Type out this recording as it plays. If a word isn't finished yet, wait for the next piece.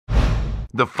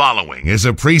The following is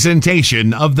a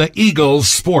presentation of the Eagles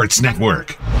Sports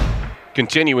Network.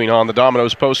 Continuing on the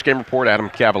Domino's postgame report, Adam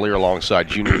Cavalier alongside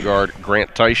junior guard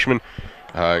Grant Teichmann.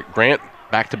 Grant,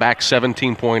 back-to-back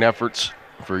 17-point efforts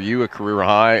for you, a career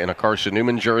high in a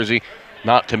Carson-Newman jersey,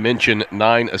 not to mention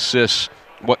 9 assists.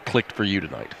 What clicked for you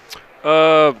tonight?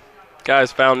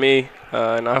 Guys found me,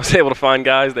 and I was able to find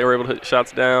guys. They were able to hit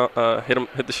shots down,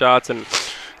 hit the shots, and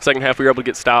second half we were able to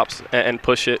get stops and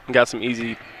push it and got some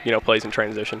easy, plays in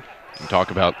transition. You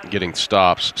talk about getting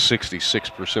stops,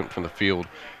 66% from the field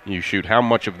you shoot. How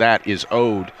much of that is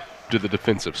owed to the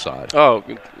defensive side? Oh,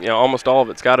 almost all of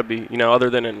it's got to be. Other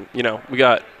than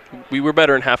we were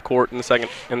better in half court in the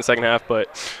second half,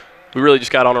 but we really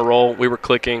just got on a roll. We were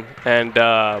clicking, and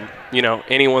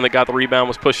anyone that got the rebound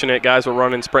was pushing it. Guys were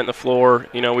running, sprinting the floor.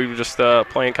 We were just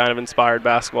playing kind of inspired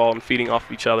basketball and feeding off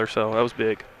of each other. So that was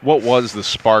big. What was the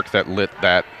spark that lit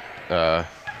that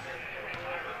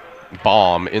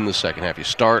bomb in the second half? You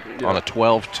start on a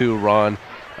 12-2 run.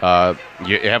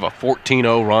 You have a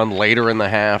 14-0 run later in the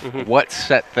half. Mm-hmm. What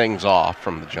set things off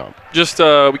from the jump? Just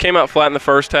we came out flat in the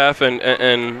first half, and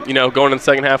going in the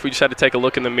second half, we just had to take a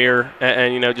look in the mirror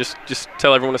and just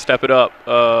tell everyone to step it up.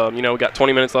 We got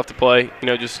 20 minutes left to play.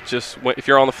 Just if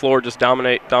you're on the floor, just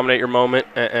dominate your moment.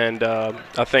 And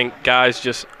I think guys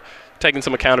just taking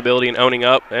some accountability and owning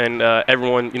up, and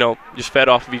everyone just fed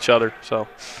off of each other. So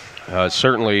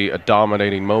certainly a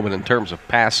dominating moment in terms of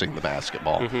passing the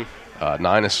basketball. Mm-hmm.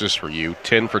 9 assists for you,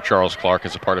 10 for Charles Clark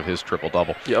as a part of his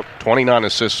triple-double. Yep. 29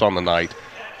 assists on the night.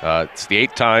 It's the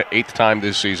eighth time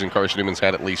this season Carson-Newman's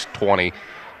had at least 20,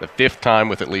 the 5th time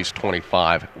with at least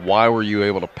 25. Why were you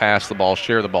able to pass the ball,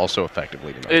 share the ball so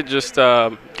effectively tonight? It just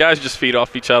guys just feed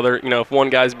off each other. If one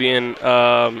guy's being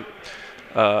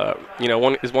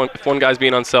if one guy's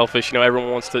being unselfish,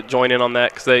 everyone wants to join in on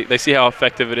that because they see how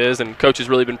effective it is, and Coach has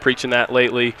really been preaching that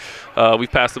lately.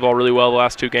 We've passed the ball really well the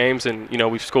last 2 games, and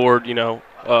we've scored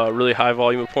really high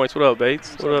volume of points. What up,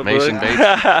 Bates? What up, Mason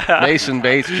Bates? Mason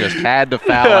Bates just had to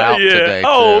foul out today.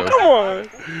 Oh, too.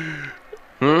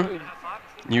 Come on.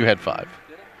 You had 5.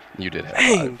 You did have 5.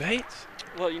 Dang, Bates.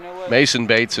 Well, you know what? Mason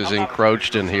Bates is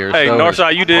encroached in here. Hey, so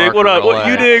Northside, you dig? What up? What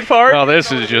you dig, Park? No,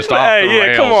 this is just off the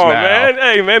rails come on, now. man.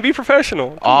 Hey, man, be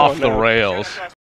professional. Off the rails.